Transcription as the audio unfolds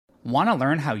Want to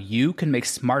learn how you can make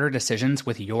smarter decisions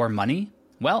with your money?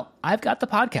 Well, I've got the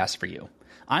podcast for you.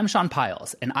 I'm Sean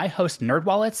Piles, and I host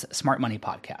NerdWallet's Smart Money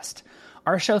Podcast.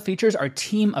 Our show features our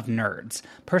team of nerds,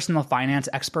 personal finance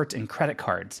experts in credit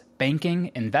cards,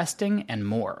 banking, investing, and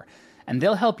more. And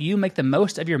they'll help you make the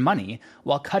most of your money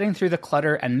while cutting through the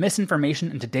clutter and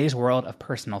misinformation in today's world of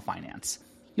personal finance.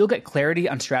 You'll get clarity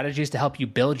on strategies to help you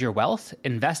build your wealth,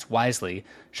 invest wisely,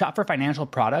 shop for financial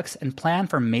products, and plan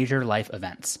for major life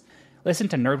events. Listen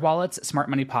to NerdWallet's Smart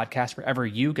Money Podcast wherever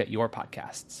you get your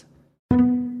podcasts.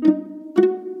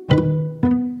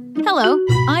 Hello,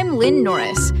 I'm Lynn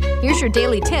Norris. Here's your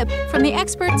daily tip from the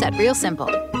experts at Real Simple.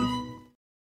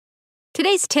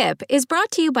 Today's tip is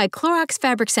brought to you by Clorox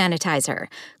Fabric Sanitizer.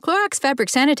 Clorox Fabric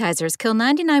Sanitizers kill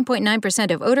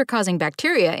 99.9% of odor-causing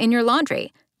bacteria in your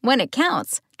laundry. When it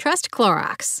counts, trust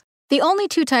Clorox. The only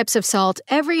two types of salt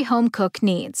every home cook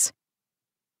needs.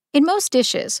 In most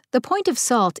dishes, the point of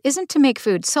salt isn't to make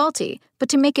food salty, but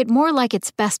to make it more like its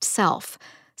best self.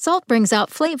 Salt brings out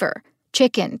flavor.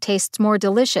 Chicken tastes more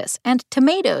delicious, and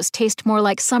tomatoes taste more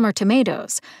like summer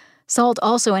tomatoes. Salt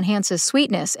also enhances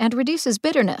sweetness and reduces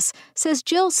bitterness, says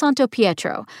Jill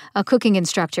Santopietro, a cooking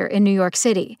instructor in New York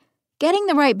City. Getting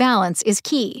the right balance is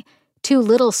key. Too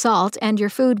little salt and your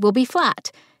food will be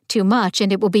flat. Too much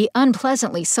and it will be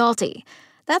unpleasantly salty.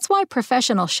 That's why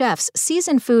professional chefs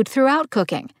season food throughout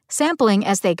cooking, sampling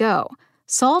as they go.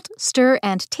 Salt, stir,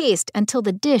 and taste until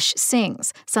the dish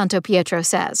sings, Santopietro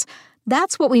says.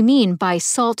 That's what we mean by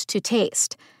salt to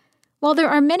taste. While there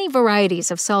are many varieties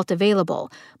of salt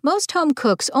available, most home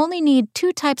cooks only need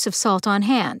two types of salt on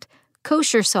hand: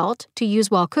 kosher salt to use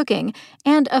while cooking,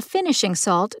 and a finishing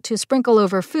salt to sprinkle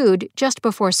over food just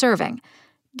before serving.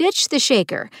 Ditch the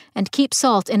shaker and keep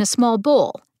salt in a small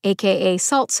bowl, aka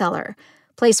salt cellar.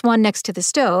 Place one next to the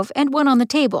stove and one on the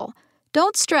table.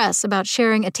 Don't stress about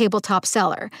sharing a tabletop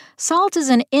cellar. Salt is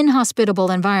an inhospitable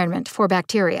environment for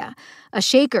bacteria. A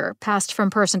shaker, passed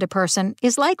from person to person,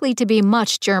 is likely to be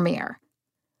much germier.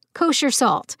 Kosher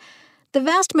salt. The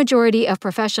vast majority of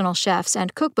professional chefs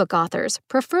and cookbook authors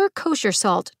prefer kosher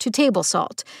salt to table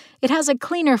salt. It has a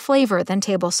cleaner flavor than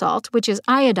table salt, which is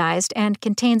iodized and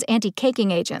contains anti-caking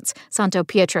agents,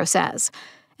 Santopietro says.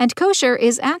 And kosher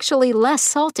is actually less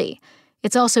salty.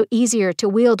 It's also easier to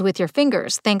wield with your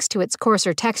fingers thanks to its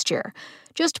coarser texture.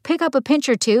 Just pick up a pinch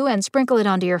or two and sprinkle it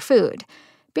onto your food.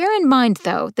 Bear in mind,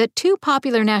 though, that two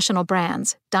popular national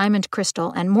brands, Diamond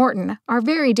Crystal and Morton, are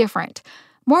very different.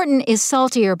 Morton is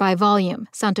saltier by volume,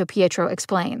 Santopietro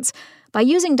explains. By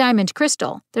using Diamond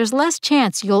Crystal, there's less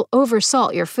chance you'll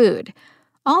oversalt your food.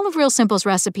 All of Real Simple's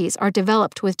recipes are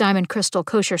developed with Diamond Crystal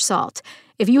kosher salt.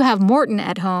 If you have Morton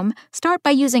at home, start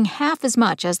by using half as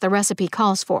much as the recipe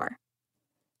calls for.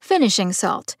 Finishing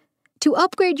salt. To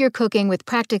upgrade your cooking with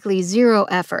practically zero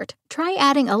effort, try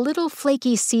adding a little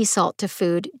flaky sea salt to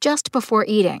food just before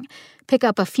eating. Pick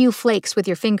up a few flakes with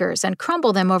your fingers and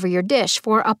crumble them over your dish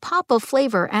for a pop of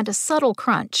flavor and a subtle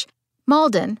crunch.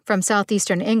 Maldon, from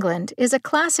southeastern England, is a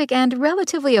classic and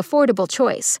relatively affordable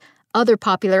choice. Other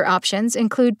popular options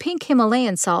include pink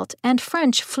Himalayan salt and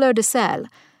French fleur de sel.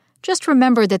 Just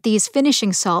remember that these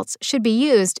finishing salts should be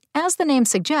used, as the name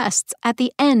suggests, at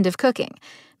the end of cooking.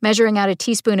 Measuring out a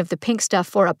teaspoon of the pink stuff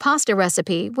for a pasta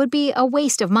recipe would be a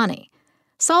waste of money.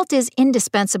 Salt is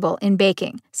indispensable in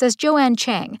baking, says Joanne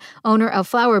Chang, owner of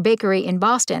Flour Bakery in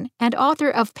Boston and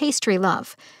author of Pastry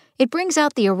Love. It brings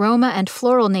out the aroma and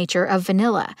floral nature of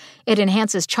vanilla. It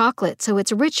enhances chocolate so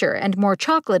it's richer and more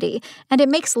chocolatey, and it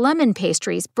makes lemon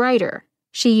pastries brighter.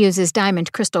 She uses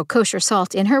Diamond Crystal kosher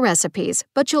salt in her recipes,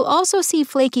 but you'll also see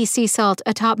flaky sea salt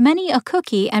atop many a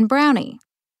cookie and brownie.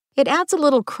 It adds a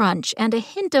little crunch and a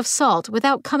hint of salt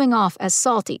without coming off as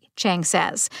salty, Chang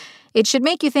says. It should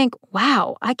make you think,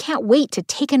 wow, I can't wait to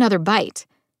take another bite.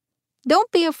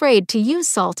 Don't be afraid to use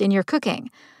salt in your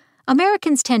cooking.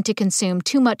 Americans tend to consume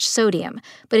too much sodium,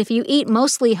 but if you eat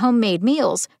mostly homemade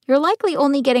meals, you're likely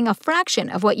only getting a fraction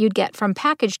of what you'd get from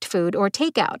packaged food or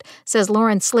takeout, says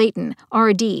Lauren Slayton,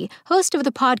 RD, host of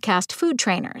the podcast Food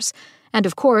Trainers. And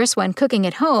of course, when cooking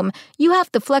at home, you have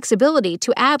the flexibility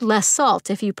to add less salt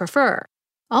if you prefer.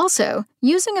 Also,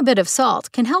 using a bit of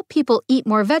salt can help people eat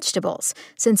more vegetables.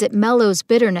 Since it mellows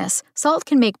bitterness, salt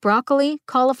can make broccoli,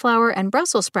 cauliflower, and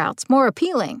Brussels sprouts more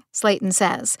appealing, Slayton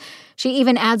says. She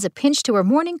even adds a pinch to her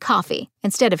morning coffee,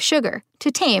 instead of sugar,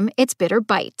 to tame its bitter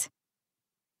bite.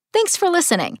 Thanks for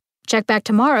listening. Check back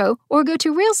tomorrow or go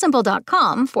to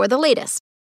realsimple.com for the latest.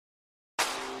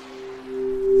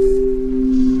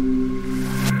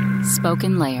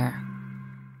 Spoken Layer.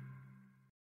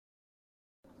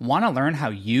 Want to learn how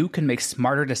you can make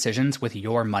smarter decisions with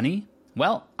your money?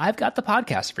 Well, I've got the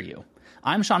podcast for you.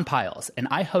 I'm Sean Piles, and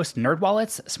I host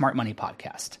NerdWallet's Smart Money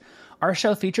Podcast. Our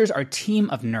show features our team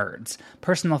of nerds,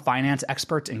 personal finance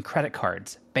experts in credit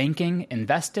cards, banking,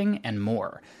 investing, and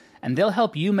more. And they'll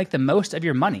help you make the most of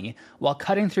your money while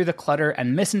cutting through the clutter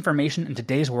and misinformation in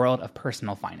today's world of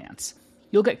personal finance.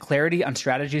 You'll get clarity on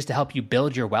strategies to help you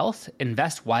build your wealth,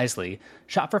 invest wisely,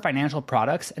 shop for financial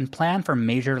products, and plan for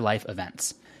major life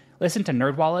events. Listen to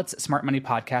NerdWallet's Smart Money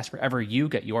Podcast wherever you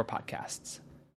get your podcasts.